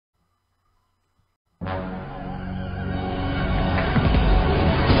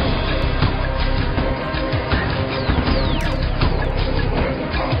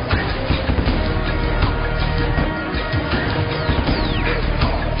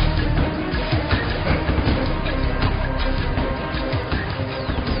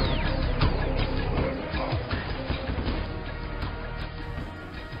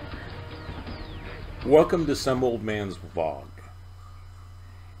Welcome to Some Old Man's Vlog.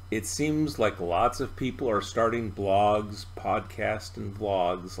 It seems like lots of people are starting blogs, podcasts, and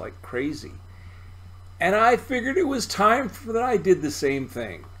vlogs like crazy. And I figured it was time that I did the same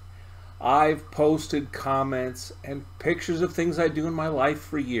thing. I've posted comments and pictures of things I do in my life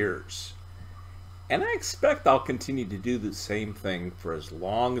for years. And I expect I'll continue to do the same thing for as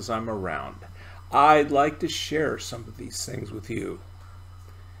long as I'm around. I'd like to share some of these things with you.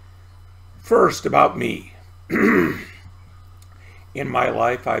 First, about me. In my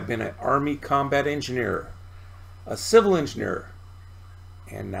life, I've been an Army combat engineer, a civil engineer,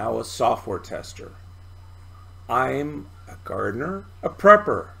 and now a software tester. I'm a gardener, a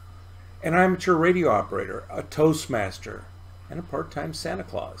prepper, an amateur radio operator, a Toastmaster, and a part-time Santa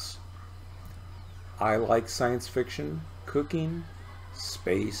Claus. I like science fiction, cooking,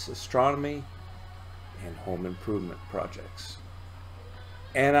 space, astronomy, and home improvement projects.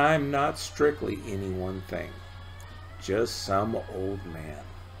 And I'm not strictly any one thing, just some old man.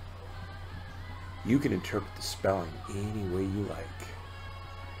 You can interpret the spelling any way you like.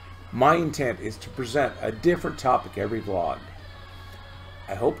 My intent is to present a different topic every vlog.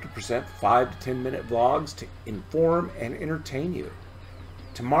 I hope to present 5 to 10 minute vlogs to inform and entertain you.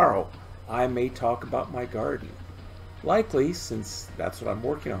 Tomorrow, I may talk about my garden. Likely, since that's what I'm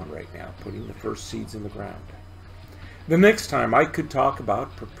working on right now, putting the first seeds in the ground. The next time I could talk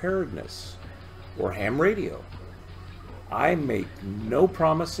about preparedness or ham radio. I make no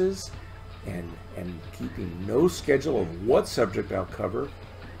promises and keeping no schedule of what subject I'll cover,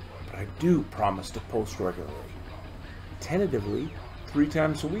 but I do promise to post regularly. Tentatively 3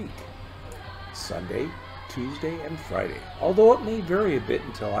 times a week. Sunday, Tuesday, and Friday, although it may vary a bit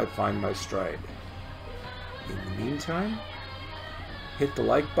until I find my stride. In the meantime, hit the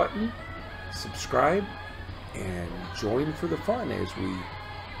like button, subscribe, and join for the fun as we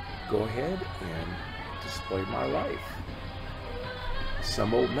go ahead and display my life.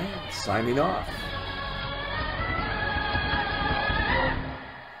 Some old man signing off.